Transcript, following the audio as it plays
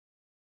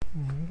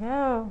There we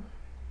go.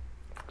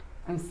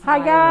 Hi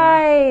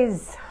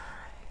guys,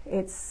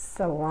 it's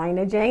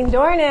Selina Jayne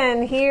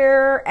Dornan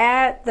here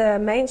at the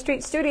Main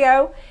Street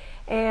Studio,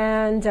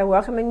 and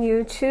welcoming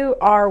you to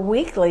our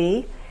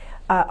weekly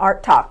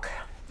Art Talk,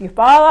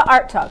 Eufaula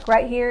Art Talk,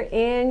 right here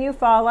in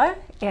Eufaula,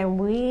 and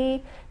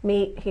we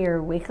meet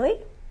here weekly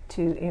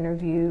to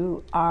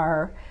interview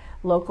our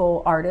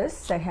local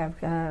artists that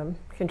have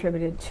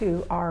contributed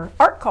to our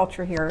art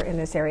culture here in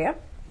this area.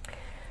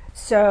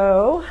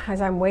 So,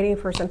 as I'm waiting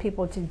for some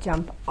people to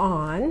jump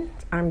on,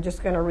 I'm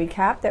just going to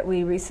recap that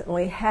we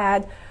recently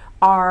had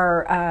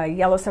our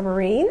Yellow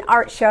Submarine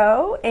art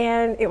show,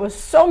 and it was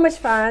so much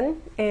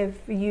fun.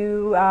 If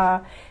you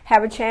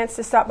have a chance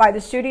to stop by the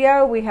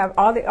studio, we have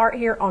all the art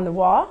here on the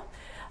wall,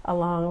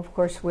 along, of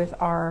course, with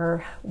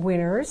our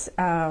winners.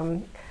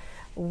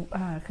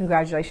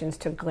 Congratulations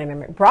to Glenna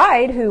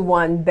McBride, who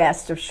won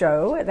Best of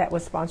Show. That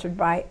was sponsored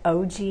by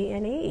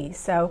OG&E.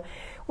 So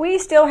we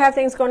still have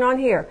things going on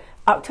here.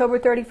 October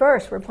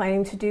 31st, we're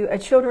planning to do a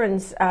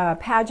children's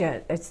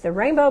pageant. It's the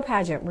Rainbow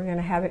Pageant. We're going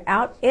to have it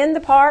out in the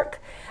park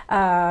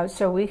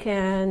so we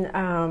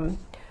can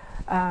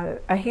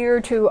adhere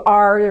to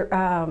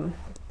our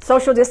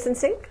social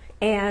distancing,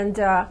 and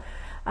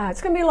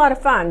it's going to be a lot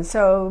of fun.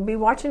 So be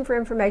watching for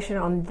information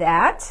on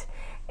that.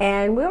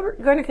 And we're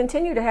going to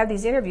continue to have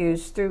these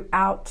interviews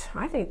throughout,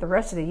 I think, the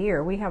rest of the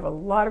year. We have a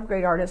lot of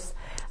great artists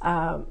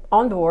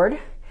on board.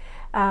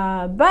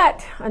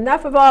 But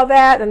enough of all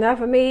that, enough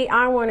of me.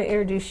 I want to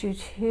introduce you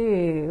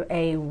to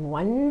a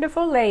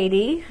wonderful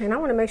lady, and I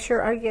want to make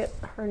sure I get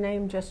her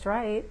name just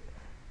right.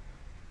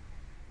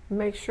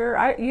 Make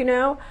sure you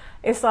know,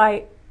 it's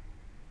like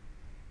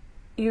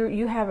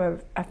you have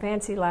a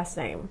fancy last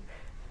name.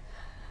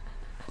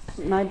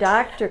 My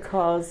doctor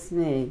calls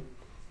me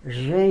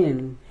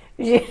Jayne.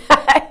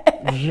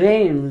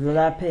 Jayne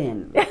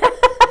Lappen.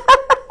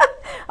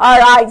 All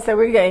right, so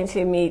we're going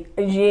to meet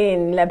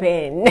Jayne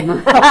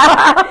Lappen.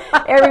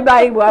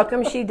 Everybody,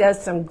 welcome. She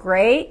does some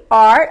great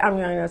art. I'm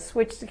going to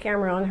switch the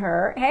camera on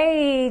her.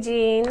 Hey,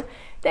 Jayne.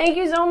 Thank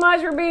you so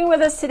much for being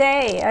with us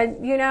today.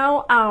 You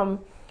know,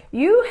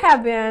 you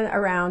have been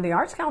around the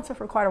Arts Council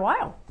for quite a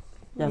while.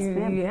 Yes,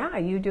 ma'am. Yeah,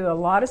 you do a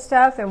lot of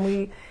stuff, and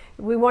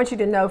we want you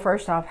to know,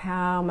 first off,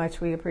 how much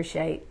we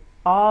appreciate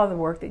all the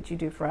work that you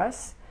do for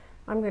us.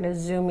 I'm going to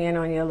zoom in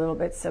on you a little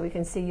bit so we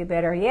can see you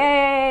better.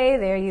 Yay,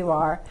 there you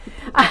are.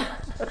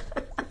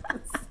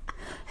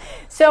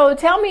 So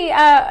tell me,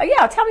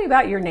 tell me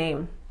about your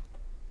name.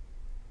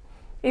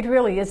 It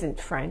really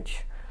isn't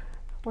French.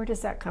 Where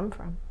does that come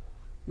from?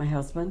 My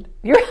husband.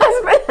 Your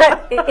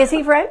husband? Is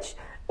he French?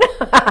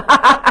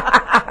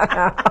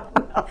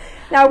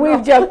 Now,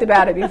 we've joked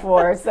about it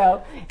before,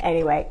 so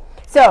anyway.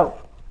 So,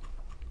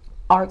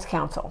 Arts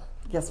Council.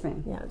 Yes,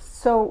 ma'am. Yes.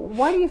 So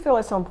why do you feel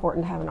it's so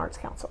important to have an Arts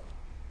Council?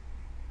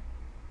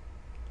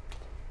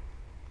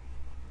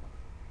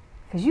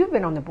 Because you've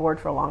been on the board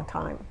for a long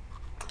time.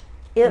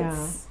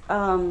 It's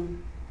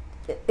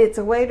it's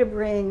a way to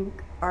bring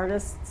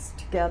artists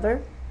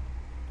together,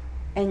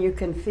 and you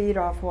can feed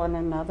off one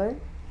another.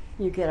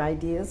 You get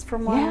ideas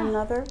from one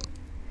another,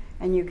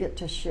 and you get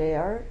to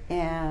share,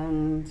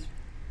 and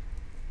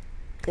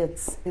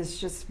it's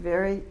just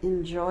very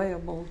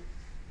enjoyable.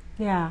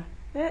 Yeah,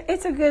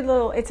 it's a good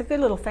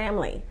little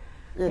family.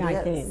 I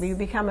think you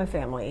become a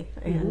family,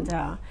 and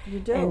you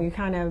do, and you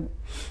kind of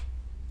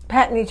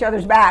patting each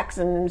other's backs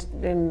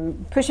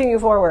and pushing you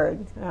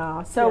forward.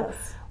 So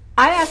yes.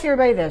 I ask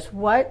everybody this: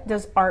 what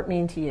does art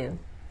mean to you?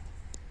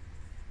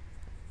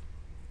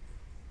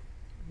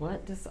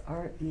 What does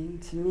art mean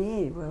to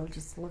me? Well,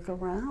 just look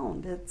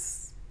around.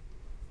 It's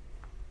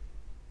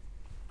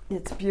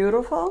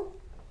beautiful.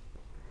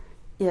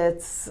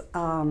 It's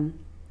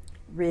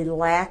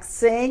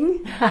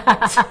relaxing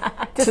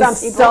to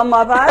some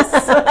of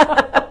us.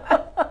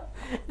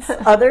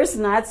 Others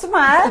not so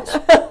much.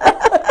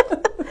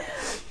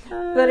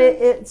 But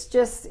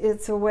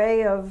it's a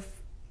way of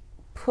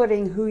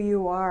putting who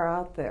you are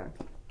out there.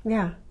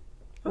 Yeah.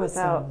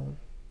 Without,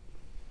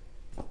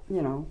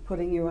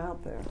 putting you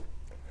out there.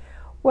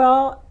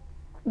 Well,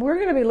 we're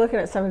going to be looking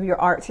at some of your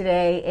art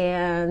today,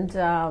 and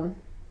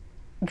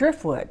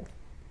driftwood.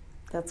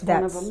 That's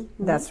one of them.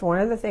 Mm-hmm. That's one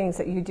of the things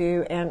that you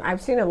do, and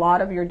I've seen a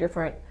lot of your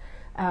different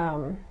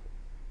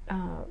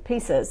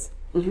pieces.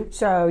 Mm-hmm.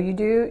 So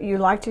you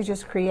like to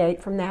just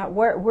create from that.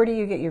 Where do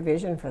you get your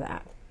vision for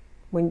that?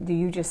 Do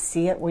you just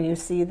see it when you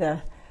see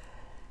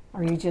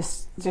or you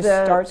just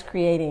starts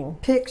creating?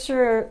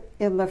 Picture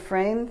in the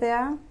frame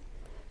there,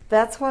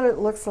 that's what it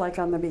looks like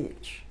on the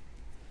beach.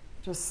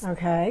 Just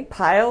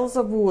piles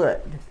of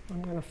wood.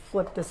 I'm going to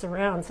flip this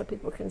around so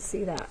people can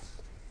see that.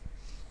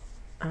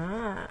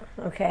 Ah,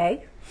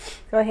 okay.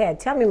 Go ahead,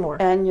 tell me more.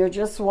 And you're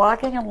just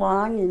walking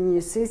along and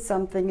you see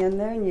something in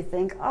there and you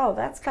think, oh,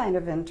 that's kind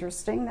of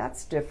interesting,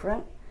 that's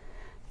different.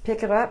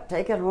 Pick it up,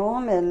 take it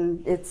home,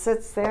 and it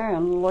sits there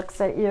and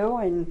looks at you,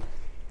 and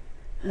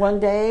one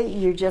day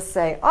you just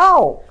say,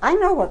 oh, I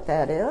know what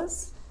that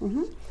is.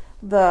 Mm-hmm.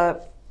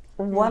 The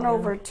one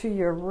over to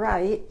your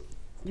right,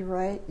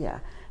 yeah.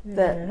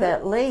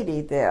 That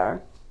lady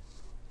there,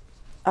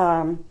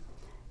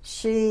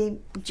 she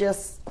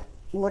just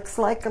looks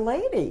like a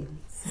lady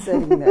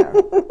sitting there.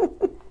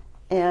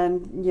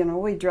 And, you know,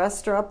 we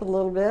dressed her up a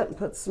little bit and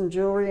put some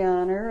jewelry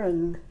on her,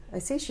 and I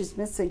see she's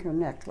missing her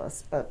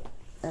necklace, but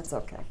that's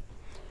okay.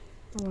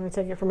 I'm going to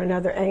take it from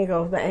another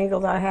angle. The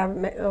angle that I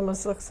have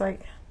almost looks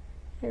like,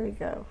 here we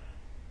go.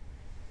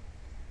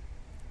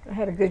 I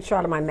had a good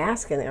shot of my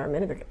mask in there a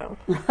minute ago.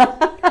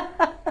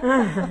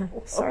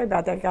 Sorry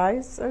about that,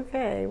 guys.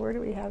 Okay, where do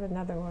we have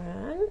another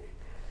one?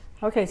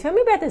 Okay, tell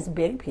me about this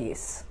big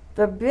piece.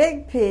 The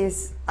big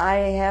piece, I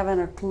haven't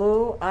a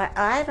clue.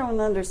 I don't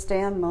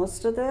understand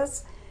most of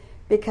this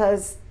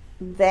because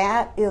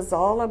that is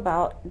all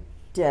about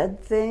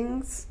dead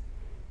things,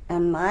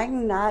 and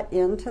I'm not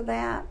into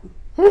that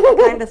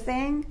kind of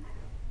thing,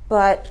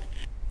 but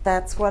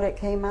that's what it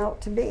came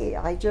out to be.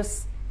 I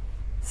just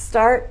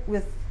start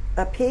with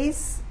a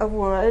piece of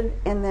wood,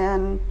 and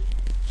then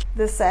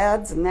this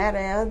adds and that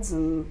adds,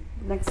 and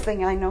next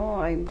thing I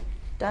know, I'm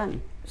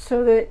done.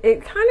 So that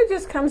it kind of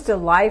just comes to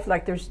life,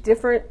 like there's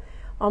different,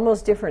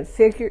 almost different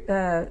figures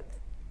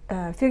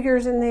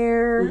in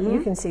there. Mm-hmm.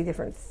 You can see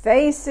different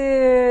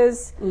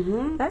faces.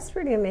 Mm-hmm. That's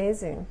pretty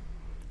amazing.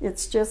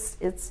 It's just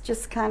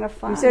kind of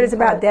fun. You said it's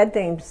about dead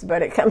things,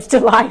 but it comes to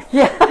life.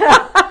 Yeah.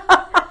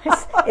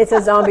 It's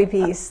a zombie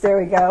piece. There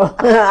we go.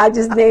 I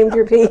just named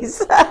your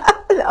piece.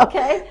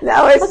 Okay.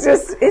 No,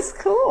 it's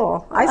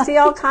cool. I see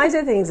all kinds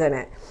of things in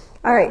it.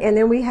 All right, and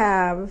then we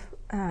have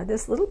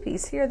this little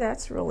piece here.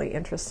 That's really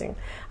interesting.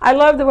 I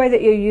love the way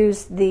that you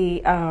use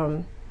the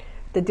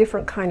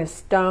different kind of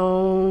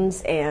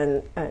stones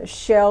and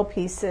shell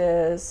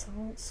pieces.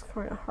 It's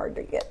kind of hard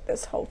to get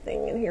this whole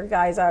thing in here,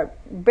 guys.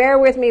 Bear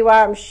with me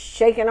while I'm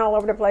shaking all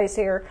over the place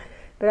here,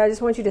 but I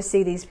just want you to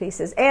see these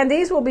pieces. And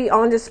these will be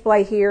on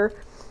display here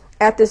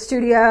at the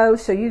studio,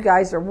 so you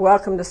guys are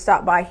welcome to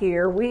stop by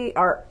here. We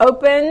are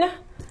open.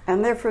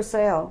 And they're for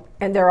sale.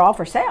 And they're all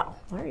for sale.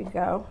 There you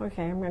go.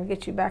 Okay, I'm going to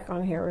get you back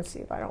on here. Let's see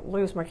if I don't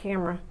lose my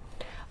camera.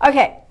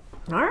 Okay,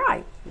 all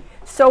right.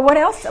 So what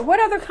else? What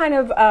other kind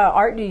of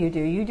art do?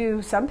 You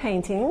do some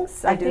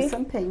paintings. I do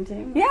some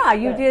painting. Yeah,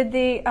 you did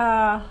the,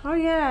 oh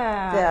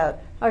yeah.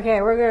 That,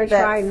 okay, we're going to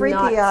try that freaky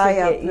not to eye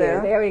get up you.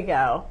 there. There we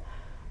go.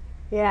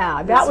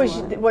 Yeah, that was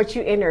what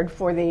you entered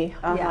for the,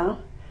 yeah.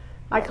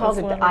 I called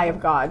it the Eye of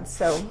God,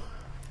 so.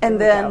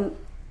 And then,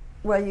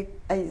 well,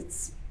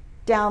 it's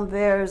down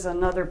there's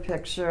another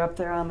picture up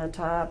there on the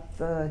top,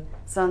 the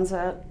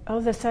sunset. Oh,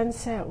 the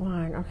sunset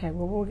one. Okay,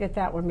 well, we'll get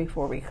that one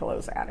before we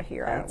close out of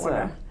here. That's I don't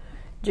want to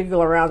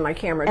jiggle around my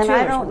camera too much. And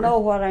I don't know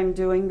what I'm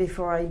doing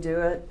before I do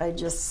it. I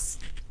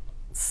just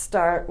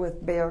start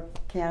with bare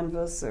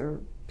canvas or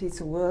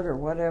piece of wood or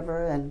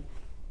whatever, and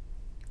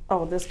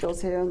oh, this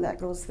goes here and that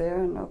goes there,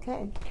 and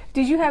okay.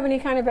 Did you have any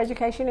kind of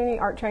education, any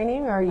art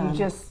training, or you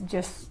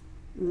just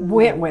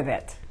went with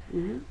it?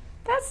 Mm-hmm.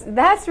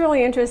 That's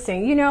really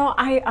interesting. You know,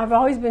 I've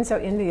always been so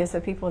envious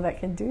of people that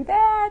can do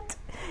that.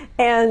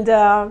 And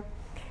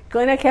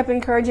Glenna kept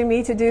encouraging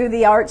me to do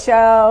the art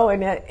show,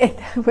 and it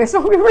was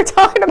what we were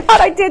talking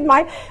about. I did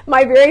my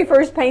very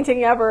first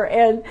painting ever,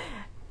 and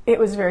it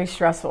was very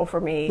stressful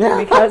for me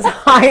because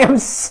I am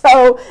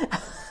so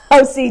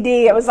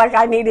OCD. It was like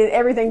I needed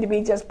everything to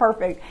be just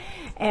perfect,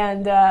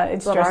 and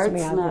it stressed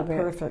me out a little bit.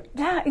 Perfect.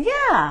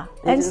 Yeah.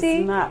 And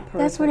see, not perfect.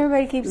 That's what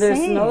everybody keeps There's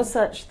saying. no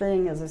such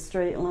thing as a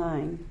straight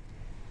line.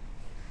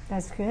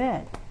 That's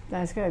good.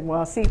 That's good.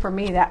 Well, see, for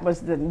me, that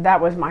was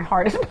my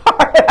hardest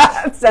part.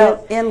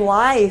 So in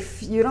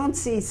life, you don't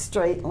see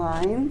straight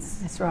lines.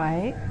 That's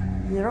right.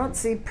 You don't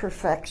see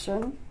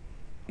perfection.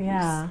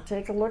 Yeah. Just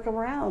take a look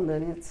around,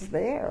 and it's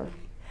there.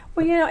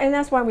 Well, you know, and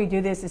that's why we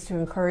do this, is to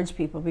encourage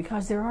people,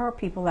 because there are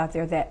people out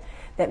there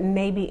that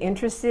may be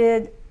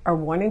interested or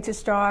wanting to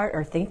start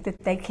or think that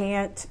they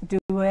can't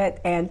do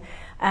it. And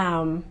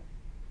it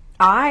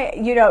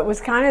was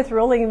kind of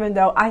thrilling, even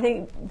though I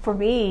think for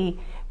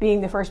me,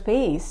 being the first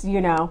piece,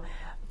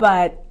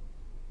 but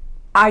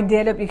I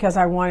did it because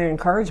I wanted to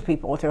encourage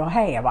people to,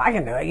 hey, if I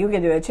can do it, you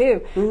can do it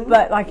too. Mm-hmm.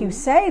 But like you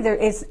say,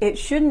 it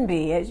shouldn't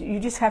be. You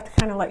just have to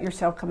kind of let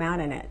yourself come out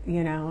in it,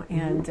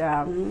 and,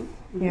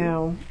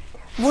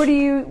 where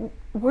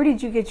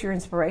did you get your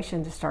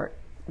inspiration to start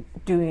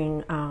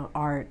doing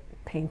art,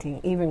 painting,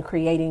 even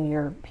creating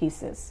your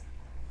pieces?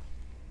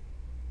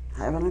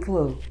 I haven't a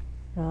clue.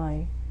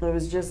 Really? It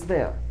was just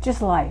there.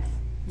 Just life.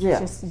 Yeah.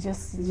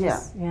 Just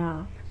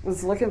yeah.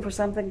 Was looking for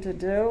something to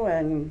do,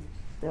 and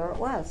there it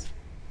was.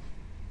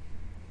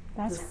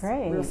 That's just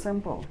great. Real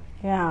simple.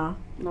 Yeah.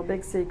 No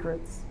big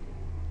secrets.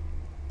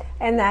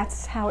 And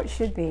that's how it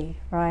should be,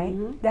 right?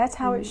 Mm-hmm. That's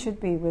how it should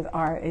be with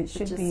art. It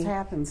just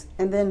happens.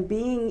 And then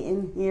being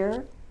in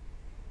here,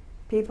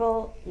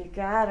 people, you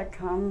gotta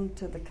come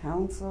to the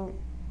council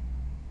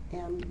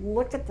and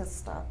look at this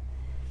stuff.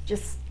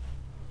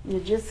 You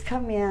just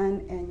come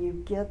in and you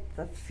get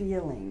the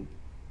feeling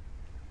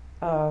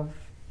of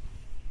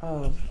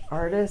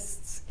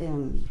artists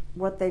and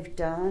what they've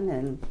done,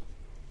 and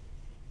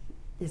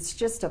it's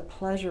just a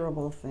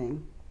pleasurable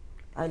thing.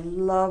 I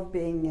love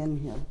being in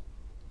here.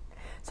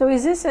 So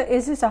is this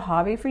a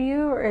hobby for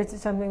you, or is it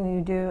something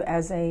you do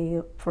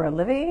for a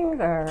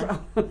living, or?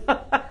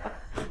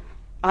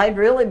 I'd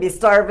really be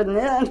starving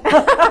then.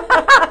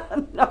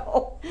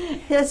 No,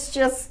 it's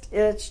just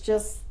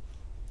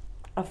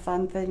a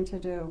fun thing to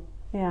do.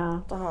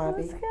 Yeah, It's a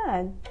hobby. that's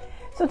good.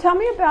 So tell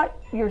me about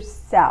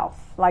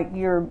yourself. Like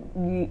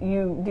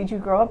you did you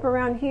grow up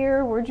around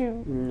here? Where'd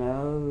you?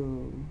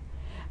 No,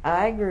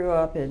 I grew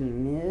up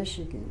in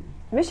Michigan.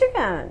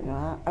 Michigan.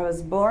 Yeah, I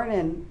was born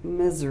in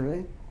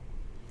Missouri,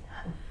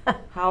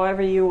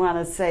 however you want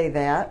to say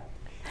that,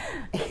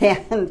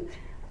 and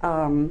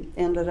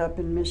ended up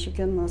in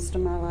Michigan most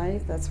of my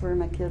life. That's where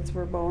my kids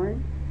were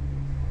born.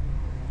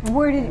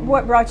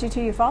 What brought you to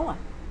Eufaula?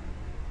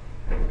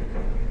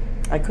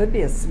 I could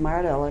be a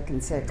smart aleck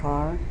and say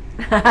car.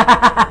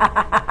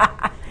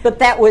 But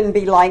that wouldn't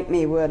be like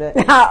me, would it?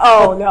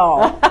 Oh,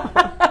 no.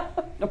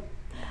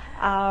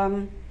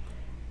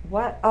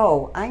 What?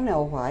 Oh, I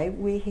know why.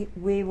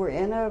 We were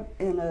in a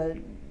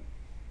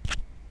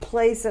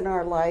place in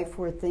our life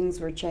where things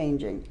were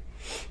changing.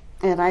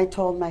 And I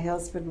told my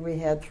husband we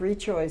had 3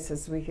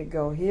 choices. We could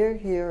go here,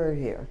 here, or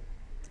here.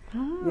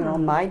 You know,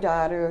 my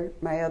daughter,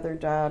 my other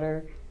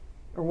daughter,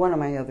 or one of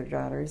my other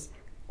daughters,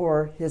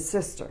 or his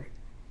sister.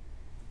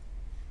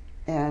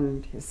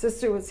 And his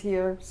sister was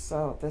here,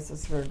 so this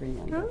is where we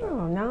ended up.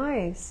 Oh,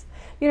 nice.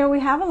 You know, we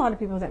have a lot of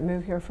people that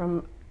move here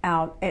from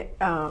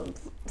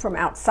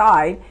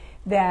outside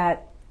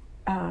that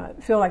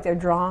feel like they're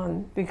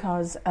drawn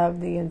because of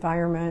the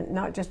environment,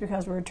 not just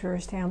because we're a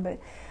tourist town, but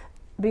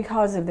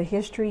because of the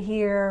history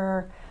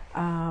here,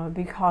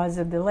 because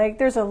of the lake.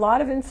 There's a lot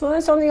of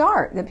influence on the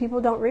art that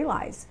people don't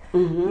realize,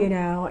 you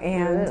know,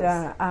 and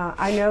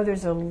I know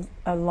there's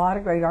a lot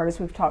of great artists.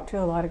 We've talked to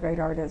a lot of great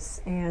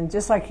artists, and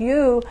just like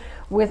you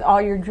with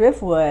all your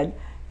driftwood,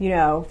 you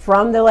know,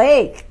 from the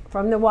lake,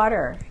 from the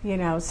water, you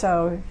know,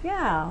 so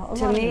yeah.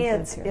 To me,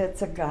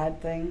 it's a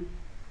God thing,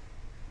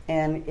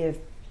 and if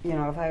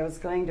I was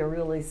going to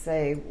really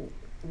say,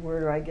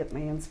 where do I get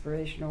my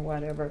inspiration or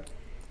whatever,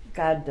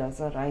 God does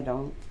it, I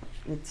don't.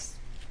 That's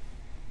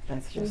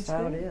just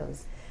how it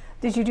is.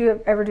 Did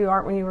you ever do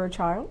art when you were a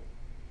child?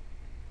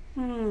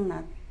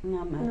 Not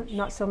much.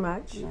 Not so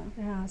much? No.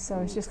 Yeah, so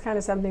it's just kind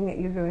of something that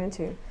you go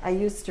into. I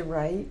used to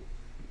write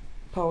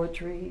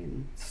poetry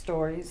and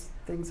stories,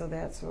 things of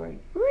that sort.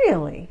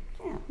 Really?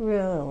 Yeah.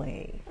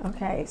 Really?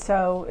 Okay,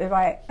 so if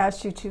I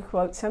asked you to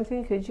quote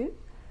something, could you?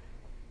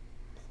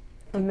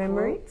 A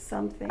memory? Quote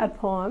something? A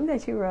poem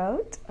that you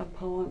wrote? A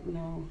poem?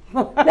 No.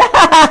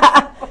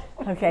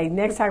 Okay,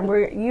 next time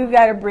you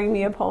got to bring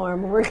me a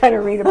poem. We're going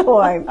to read a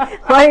poem.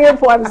 Writing your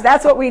poems,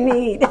 that's what we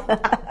need.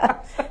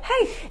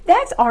 Hey,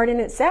 that's art in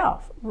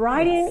itself.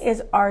 Writing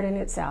is art in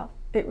itself.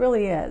 It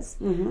really is.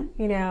 You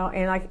know,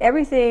 and like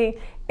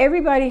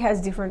everybody has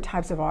different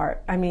types of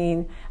art. I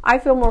mean, I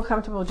feel more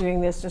comfortable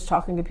doing this, just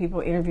talking to people,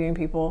 interviewing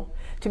people.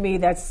 To me,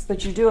 that's...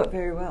 But you do it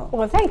very well.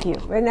 Well, thank you.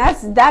 And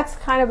that's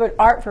kind of an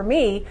art for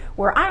me,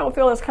 where I don't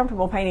feel as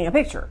comfortable painting a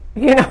picture,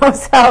 you know.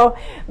 So,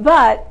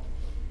 but...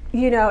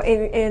 You know,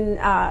 in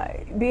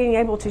being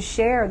able to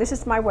share, this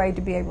is my way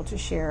to be able to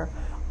share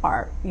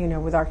art, you know,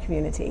 with our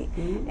community,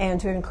 and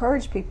to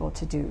encourage people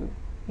to do,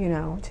 you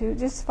know, to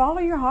just follow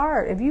your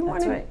heart. If you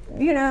want to,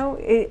 you know,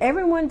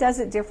 everyone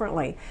does it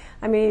differently.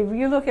 I mean, if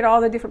you look at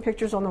all the different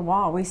pictures on the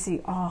wall, we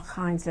see all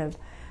kinds of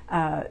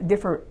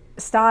different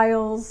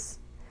styles,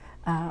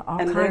 all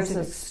and kinds of there's a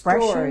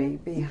expression. Story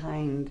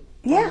behind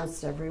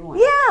almost everyone.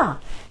 Yeah,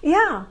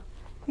 yeah,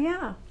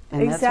 yeah.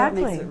 And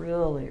exactly. That's what makes it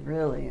really,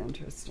 really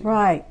interesting.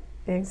 Right,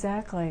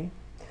 exactly.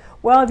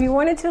 Well, if you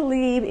wanted to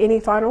leave any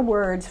final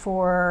words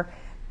for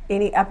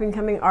any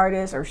up-and-coming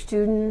artists or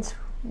students,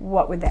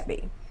 what would that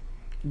be?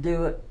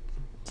 Do it.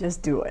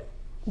 Just do it.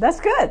 That's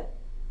good.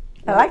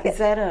 I like it. Is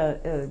that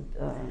a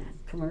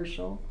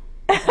commercial?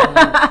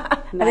 I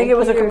think it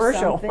was a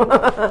commercial.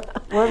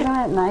 Wasn't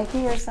it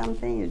Nike or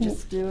something? You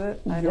just do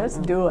it?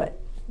 Just do it.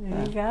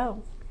 There you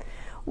go.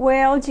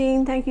 Well,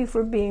 Jayne, thank you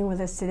for being with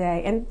us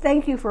today, and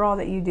thank you for all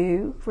that you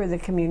do for the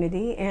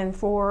community and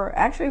for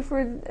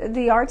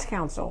the Arts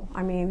Council.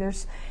 I mean,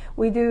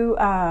 we do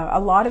a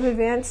lot of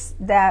events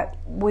that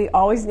we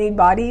always need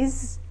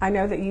bodies. I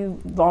know that you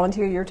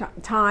volunteer your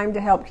time to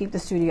help keep the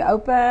studio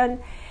open,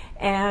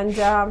 and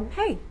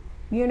hey,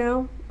 you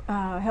know,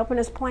 helping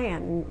us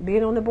plan and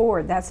being on the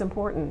board, that's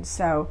important.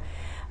 So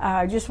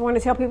I just want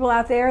to tell people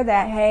out there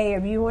that, hey,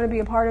 if you want to be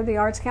a part of the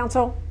Arts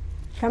Council,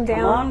 come down.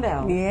 Come on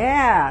down.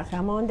 Yeah,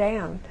 come on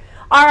down.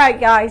 All right,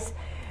 guys.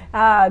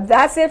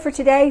 That's it for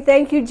today.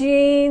 Thank you,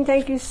 Jayne.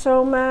 Thank you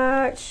so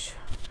much.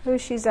 Who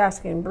she's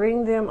asking?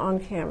 Bring them on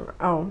camera.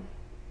 Oh,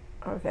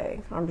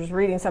 okay. I'm just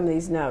reading some of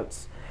these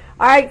notes.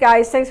 All right,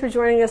 guys. Thanks for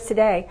joining us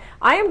today.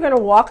 I am going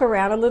to walk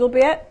around a little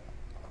bit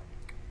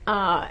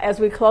as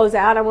we close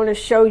out. I want to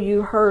show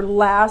you her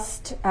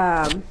last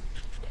art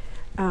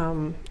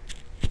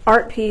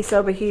piece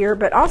over here,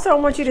 but also I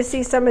want you to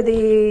see some of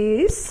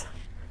these.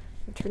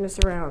 Turn this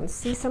around.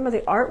 See some of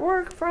the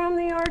artwork from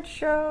the art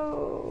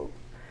show.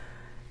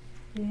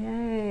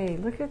 Yay,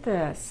 look at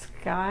this,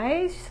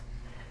 guys.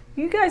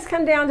 You guys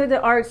come down to the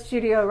art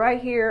studio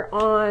right here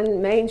on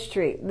Main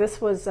Street.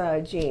 This was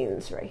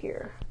Jayne's right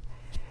here.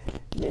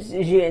 This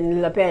is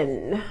Jayne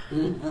Lappen.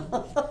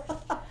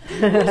 You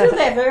do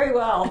that very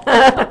well.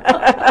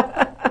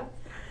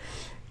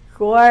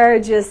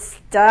 Gorgeous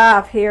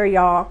stuff here,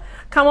 y'all.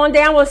 Come on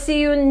down. We'll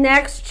see you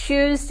next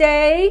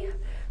Tuesday.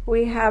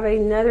 We have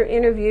another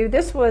interview.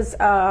 This was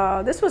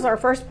our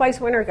first place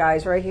winner,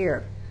 guys, right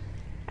here.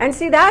 And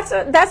see, that's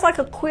like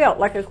a quilt,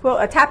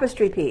 a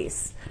tapestry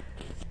piece.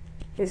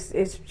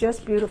 It's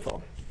just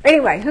beautiful.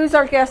 Anyway, who's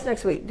our guest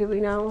next week? Do we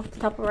know off the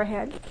top of our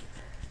head?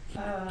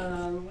 Wait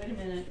a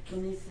minute.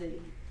 Let me see.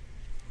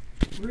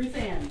 Ruth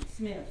Ann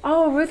Smith.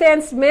 Oh, Ruth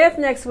Ann Smith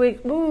next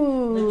week.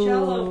 Ooh. The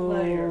cello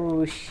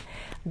player.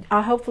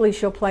 Hopefully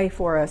she'll play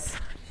for us.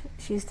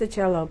 She's the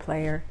cello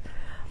player.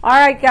 All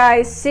right,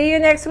 guys. See you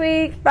next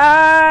week.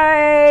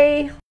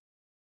 Bye.